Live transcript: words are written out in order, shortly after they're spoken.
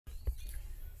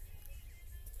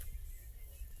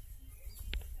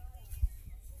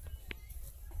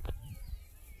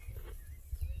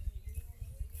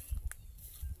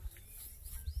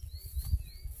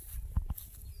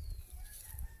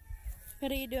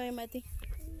What are you doing, Mati?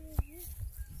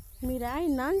 Mira, hay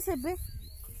Nancy, ve.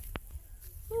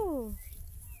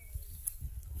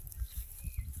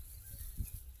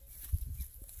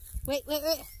 Wait.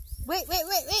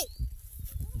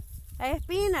 Hay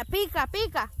espina, pica.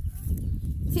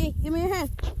 Sí, give me your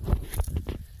hand.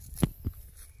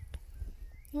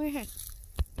 Give me your hand.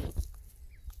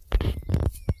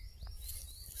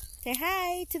 Say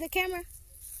hi to the camera.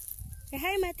 Say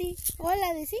hi, Mati.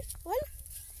 Hola, decí. Hola.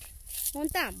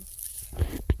 Montamos.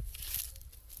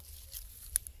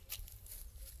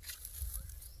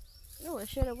 Oh, I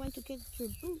should have went to get your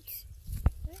boots.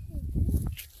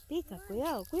 Pica,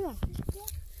 cuidado.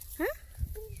 ¿Ah?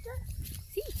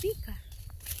 Sí, pica.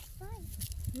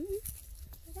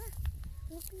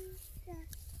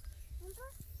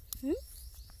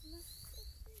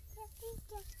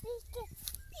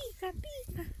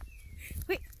 Pica.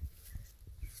 Wait.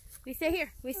 We stay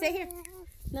here.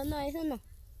 No, eso no.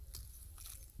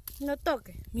 No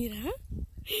toque. Mira.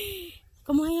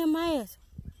 ¿Cómo se llama eso?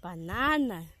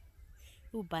 Banana.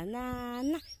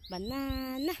 Banana.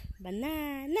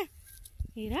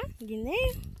 Mira, guineo.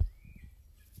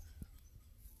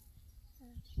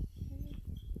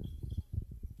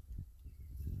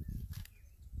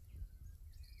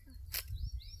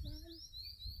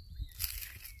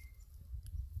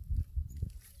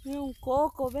 Mira un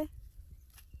coco, ¿ves?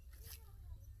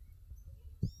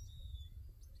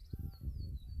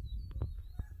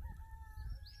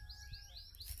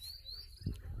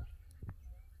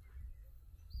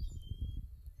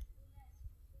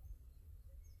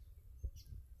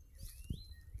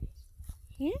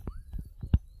 Yeah?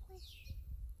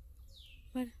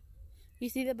 What? You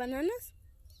see the bananas?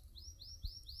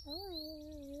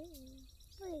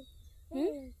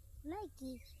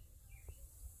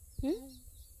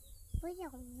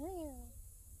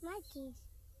 Mikey.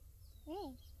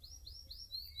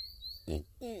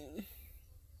 Mikey.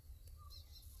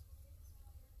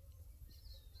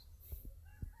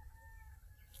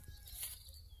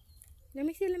 Let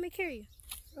me see, let me carry you.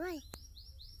 Why?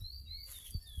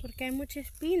 Porque hay mucha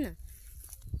espina.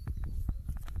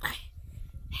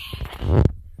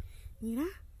 Mira,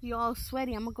 you're all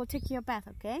sweaty. I'm gonna go take you a bath,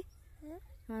 okay? Huh?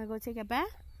 You wanna go take a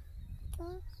bath?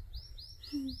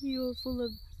 You're full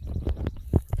of...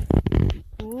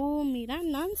 Oh, mira,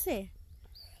 Nancy.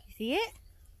 You see it?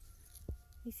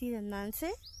 You see the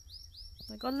Nancy?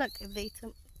 Go look if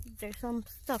there's some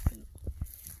stuff in it.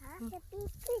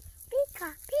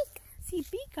 Pica. Sí,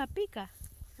 pica.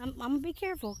 I'm gonna be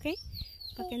careful, okay?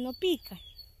 Para que no pica.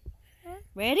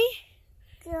 Ready?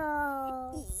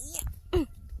 Go.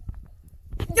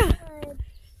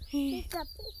 Pica.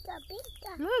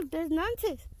 Look, there's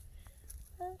Nancy.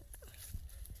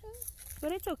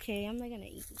 But it's okay. I'm not gonna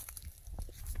eat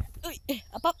it.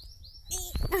 Up.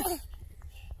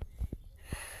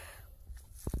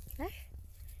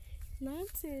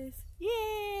 Nancy.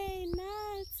 Yay,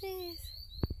 Nancy.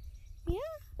 Yeah.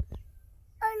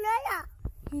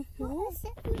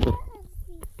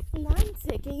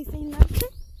 Nancy. Can you say Nancy?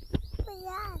 With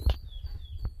us.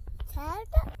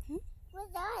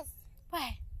 With us.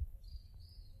 What?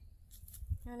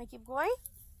 You wanna keep going?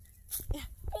 Yeah.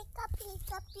 Pica.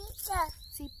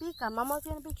 See, pica. Mama's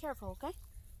gonna be careful, okay?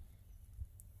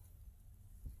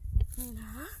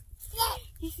 Mira.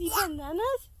 You see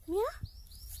bananas? Mira.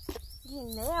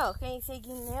 Guineo. Can you say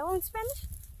guineo in Spanish?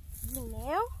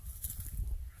 Guineo.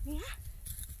 Mira.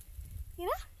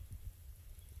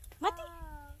 Mati.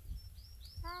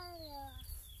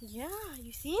 Yeah,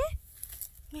 you see it?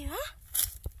 Mira.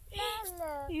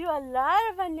 You a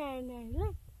lot of bananas.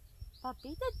 Look.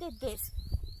 Papita did this.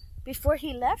 Before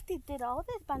he left, he did all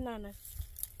these bananas.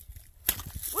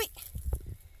 Wait.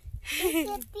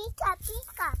 Pica.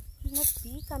 No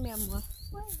pica, mi amor.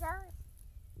 What's that?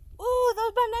 Oh,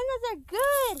 those bananas are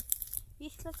good.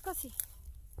 Yes, let's go see.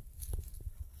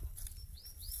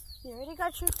 You already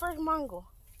got your first mango.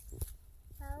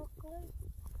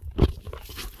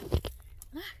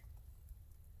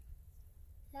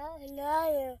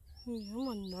 Banana.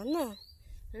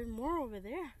 There's more over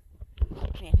there.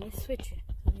 Okay, let's switch it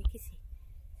so we can see.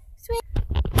 Switch.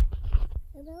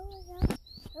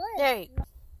 There you go.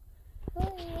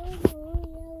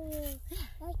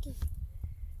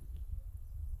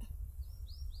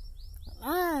 A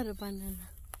lot of banana.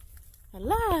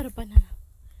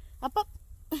 Up.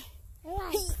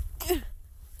 Oh,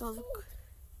 look.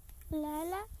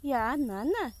 Lala? Yeah,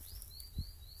 Nana.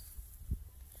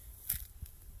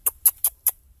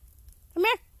 Come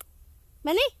here.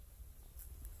 Benny.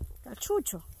 El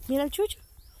chucho. Mira el chucho.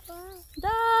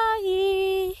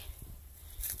 Doggy.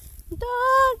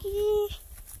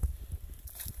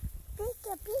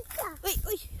 Pica. Uy,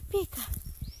 pica.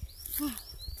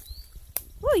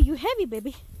 heavy,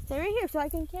 baby. Stay right here so I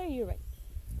can carry you right.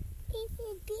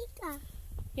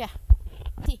 Yeah.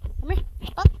 See, come here.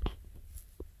 Up.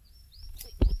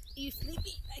 You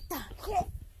sleepy like that?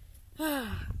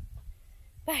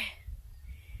 Bye.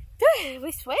 Dude,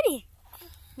 we're sweaty.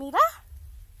 Mira.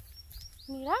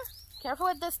 Mira. Careful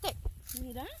with the stick.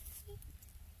 Mira.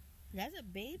 That's a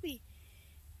baby.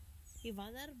 Y va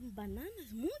a dar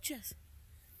bananas, muchas.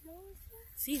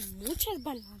 Sí, muchas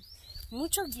bananas.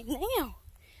 Mucho guineo.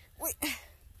 Uy.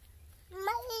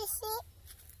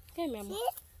 ¿Qué, mi amor?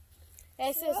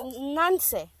 Ese es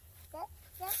Nance.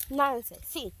 Nance,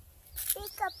 sí.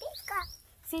 Pica, pica.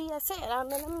 Sí, I say it.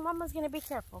 Mama's going to be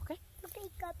careful, okay?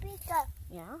 Pica, pica.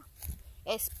 Yeah.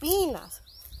 Espinas.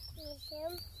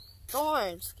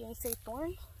 Thorns. Can you say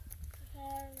thorns?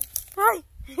 Hi.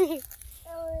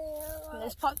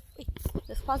 Let's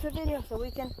pause the video so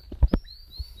we can...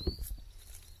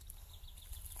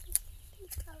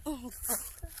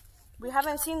 We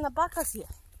haven't seen the vacas yet.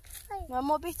 No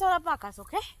hemos visto las vacas,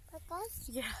 okay? Vacas?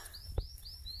 Yeah.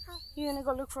 You gonna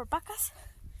go look for vacas?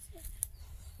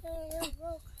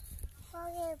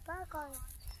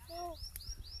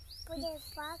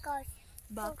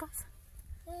 Vacas?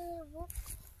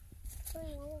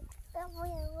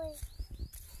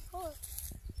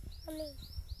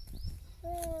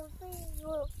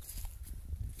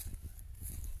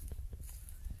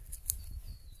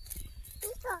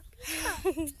 Pica, pica,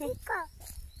 pica.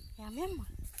 Yeah, mi amor.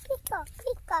 Pica,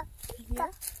 pica, pica.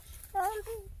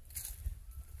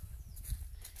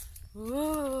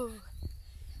 Ooh.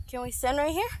 Can we stand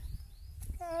right here?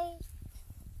 Okay.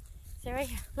 Stay right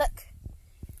here. Look.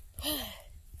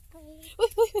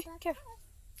 Careful.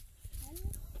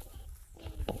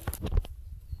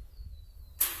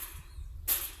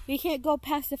 We can't go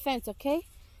past the fence, okay?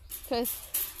 Because...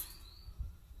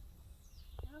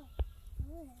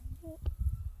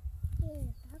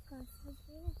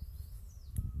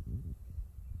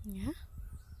 Yeah?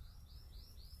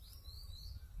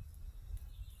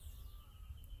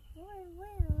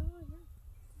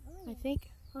 I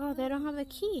think... Oh, they don't have the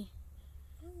key.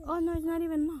 Oh, no, it's not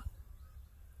even locked.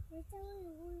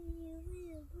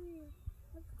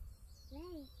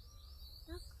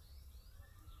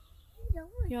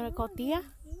 You want to call Tia?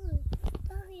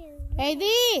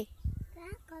 Heidi!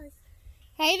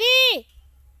 Heidi!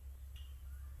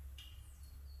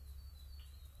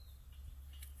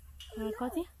 You want to call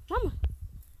Tia? Mama!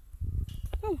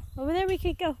 Mama, over there we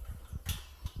can go.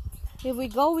 If we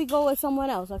go with someone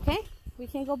else, okay? We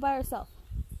can't go by ourselves.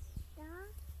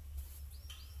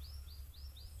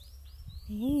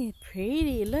 Hey,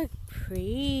 pretty. Look,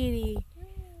 pretty.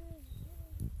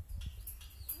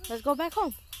 Let's go back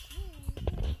home.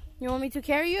 You want me to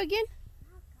carry you again?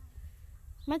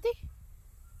 Mati?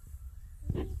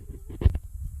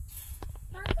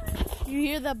 You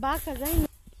hear the vacas, eh?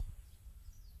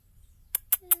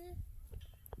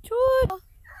 Chucho.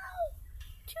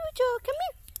 Chucho, come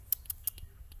here.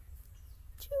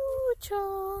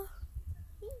 Chucho.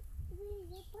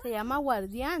 Se llama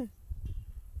guardián.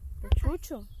 De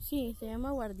Chucho. Sí, se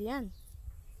llama guardián.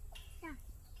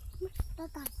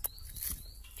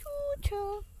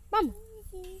 Chucho. Vamos.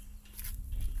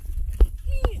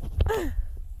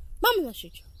 Vámonos,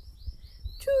 Chucho.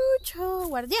 Chucho,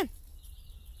 guardián.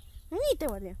 Venite,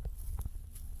 guardián.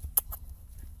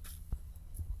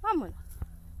 Vámonos.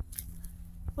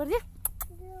 Guardián.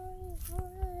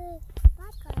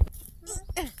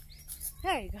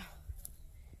 There you go.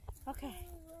 Okay.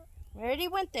 We already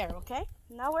went there, okay?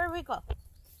 Now where we go?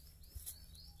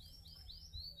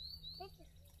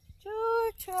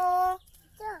 Chucho.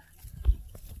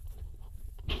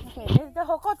 Okay, there's the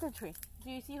jocote tree. Do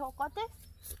you see jocote?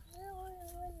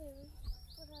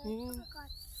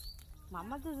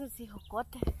 Mama doesn't see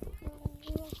jocote.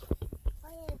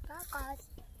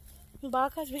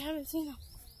 Vacas, we haven't seen them.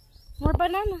 More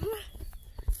banana, huh?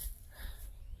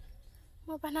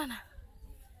 More banana.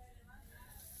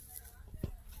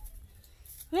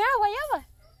 Yeah, guayaba.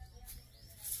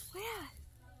 Guayaba.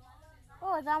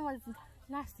 Oh, that one's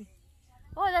nasty.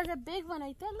 Oh, there's a big one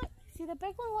right there. Look, see the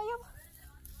big one, guayaba?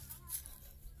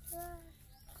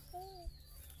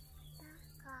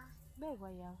 Big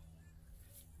guayaba.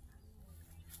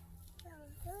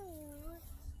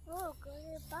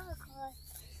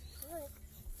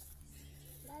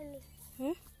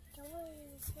 Hmm?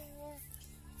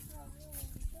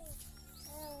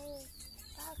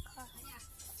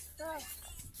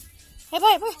 Hey, boy,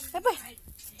 hey, boy.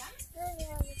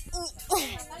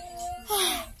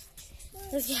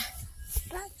 Let's go.